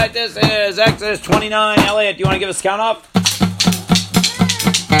This is Exodus 29. Elliot, do you want to give us a count off? This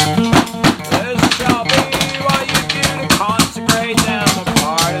shall be what you do to consecrate them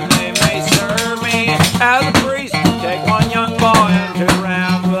apart, and they may serve me as a priest. Take one young boy and 2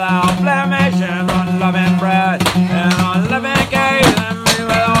 rams without blemish, and unleavened bread, and unleavened cake, and be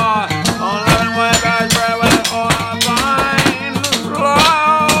with all unleavened with bread with oil fine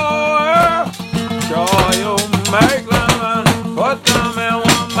flour. Sure you make them and put them in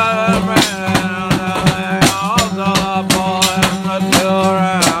one bed.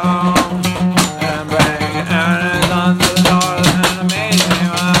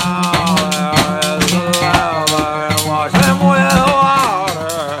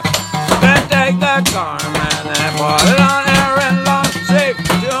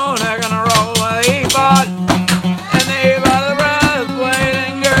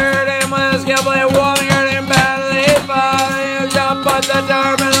 Put the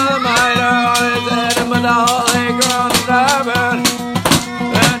turban of the mitre on his head and put the holy crown of heaven,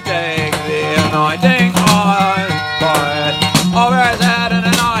 and take the anointing oil, pour it over his head and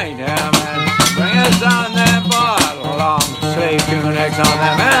anoint him, and bring his son and put long sleeve tunics on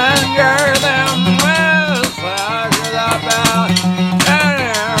them, and gird them with slashes about,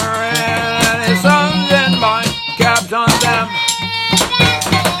 and his sons in bind caps on them,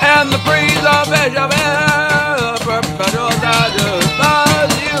 and the priest of bishop the perpetual judges.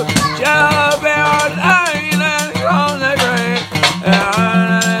 Shall be ordained and consecrate,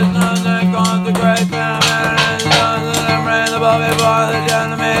 and his sons and consecrate them, and his sons and them bring the bull before the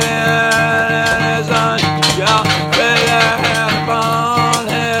gentleman, and his sons shall lay their hand upon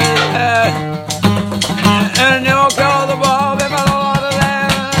his head, and you will kill the bull before the Lord of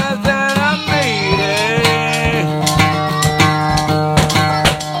the in a meeting,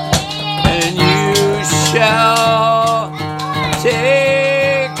 and you shall take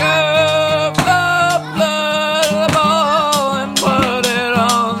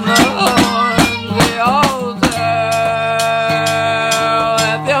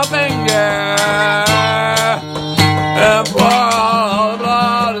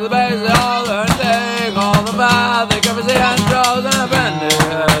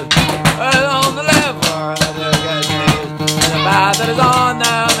that is on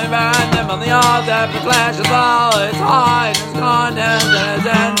them, and burn them on the altar for flesh of all its height, its contents, and its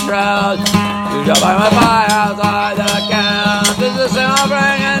entrails. You shall burn with fire outside the camp. This is a sin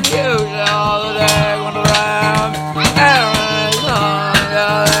offering, and you shall take one of the rams. Aaron and his son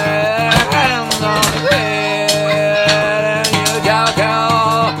shall lay their hands on the pit, and you shall kill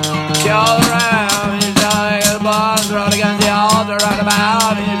the ram. You shall take the blood and throw it against the altar round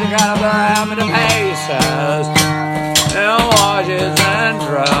about, and you shall cut up the ram into pieces, and wash its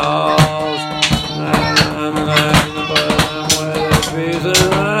entrails, and then put them with its pieces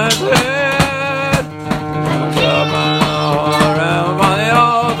and its head, and up around by the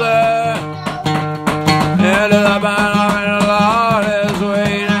altar, and to the burnt offering of the Lord is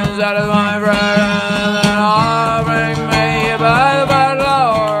sweet and satisfying fragrance, and then offering me by the blood of the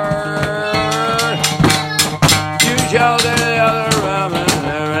Lord. You shall take the other ram,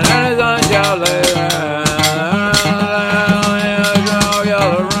 and his son shall lay there.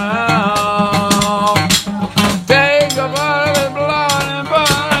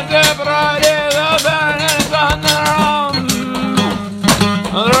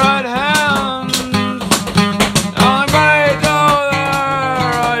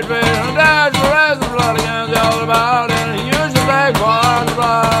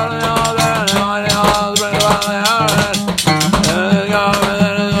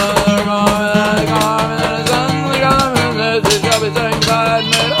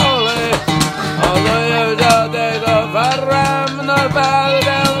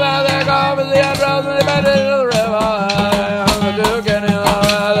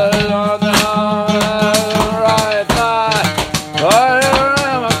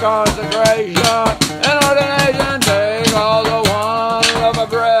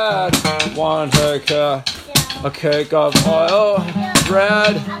 A cake of oil,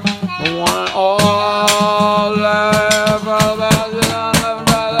 bread, one all left, unleavened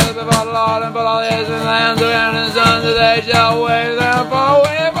bread before the Lord, and put all his hands around his sons, and they shall wave them for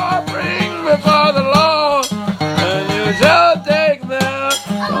wave offering before the Lord, and you shall take them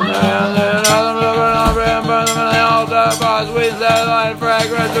from the hands and burn them in the altar for sweet and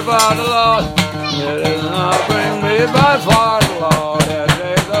fragrance before the Lord. It is an offering made by far the Lord, and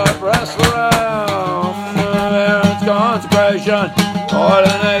take the breast around. Consecration,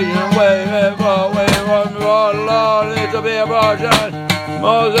 ordination, wave it for before the Lord, it shall be a portion.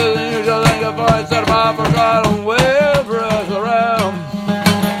 Moses, and you shall thank the for it, set apart for God, and wave for us around.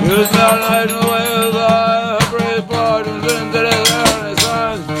 Whose mountain with the great portions into the early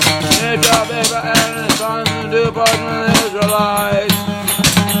sons. It shall be for early sons and do portion of the Israelites.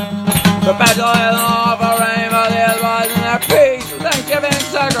 Perpetually the offering of the Israelites and their peace, thanksgiving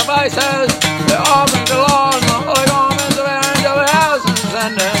sacrifices, the offering to the Lord, and the holy garments of Aaron to the house, and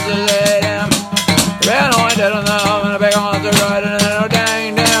sentences aid him. They anointed them, and a big consecrated, and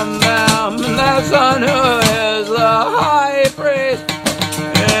ordained him them, and their son who is the high priest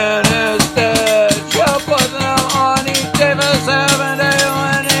in his stead shall put them on each day for 7 days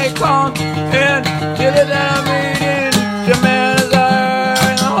when he comes in to the den of meeting to minister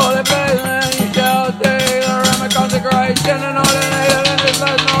in the holy place, and he shall take the ram of consecration and ordinate it in his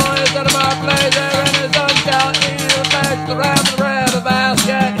first knowledge set of our place, and his son shall eat the flesh, the ram, the bread, the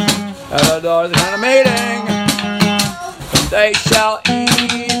basket, at the door of the kind of meeting. They shall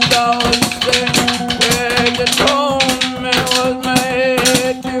eat those things which atonement was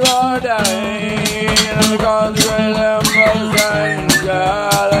made to ordain, and consecrate them for the saints,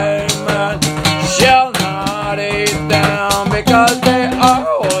 amen, shall not eat them, because they are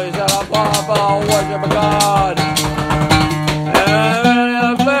holy, set apart for worship of God. And in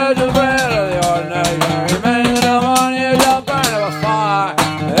the flesh of the bread of the ordination remains in the morning, you shall burn it with fire.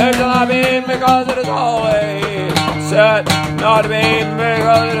 It shall not be eaten because it is holy, set not to be eaten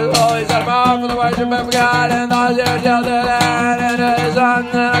because it is holy, set apart for the worship of God. And thus you shall do that unto the Son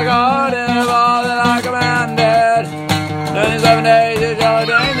and according to all that I commanded. And in 7 days you shall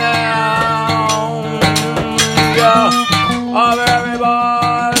ordain them. Offer every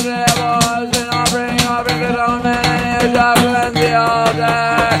born their boys an offering to atonement, and you shall cleanse the altar.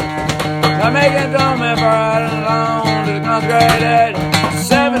 And make atonement for it alone to consecrate it.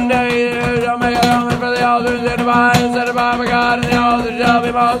 7 days you shall make atonement for the altar, and set apart for God, and the altar shall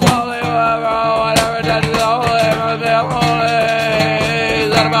be most holy. Whatever touches the holy must be holy.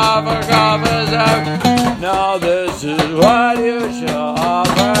 Set apart for God for the Sabbath. Now this is what you shall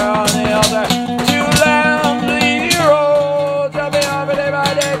offer on the altar: 2 lambs a year old shall be offered day by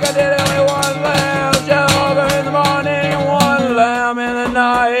day. Continually 1 lamb shall offer in the morning, and 1 lamb in the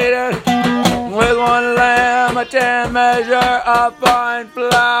night. With 1 lamb, a 10 measure of fine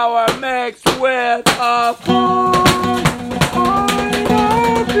flour mixed with a fine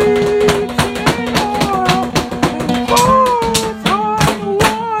beaten oil, and 4 fine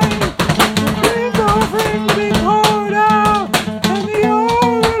wine. The drink offering to be poured out, and the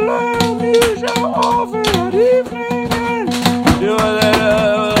other lamb you shall offer at evening, and do the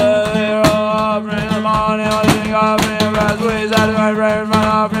offering in the morning, or the drink offering of as we satisfy prayer, and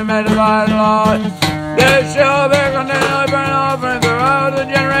offering made by the Lord. There shall be continually burnt offering throughout the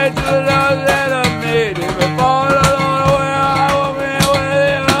generations of the dead of meeting before the Lord, where I will be with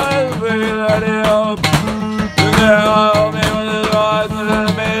you, I will be that he hope. And there I will be with his voice, and the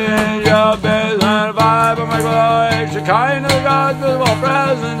meeting shall be sanctified by my glory. Shekinah of God's visible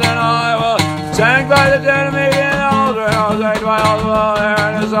presence, and I will sanctify the dead of meeting and the altar, and I will sanctify all the Father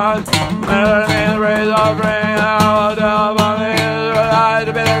and his Son, and let me the praise offering, and I will tell upon the Israelites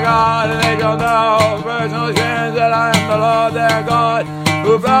to be their God, and they shall know personal assurance that I am the Lord their God,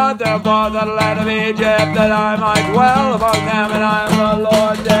 who brought them forth out of the land of Egypt, that I might dwell among them, and I am the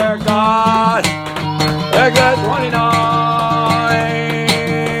Lord their God. Exodus 29.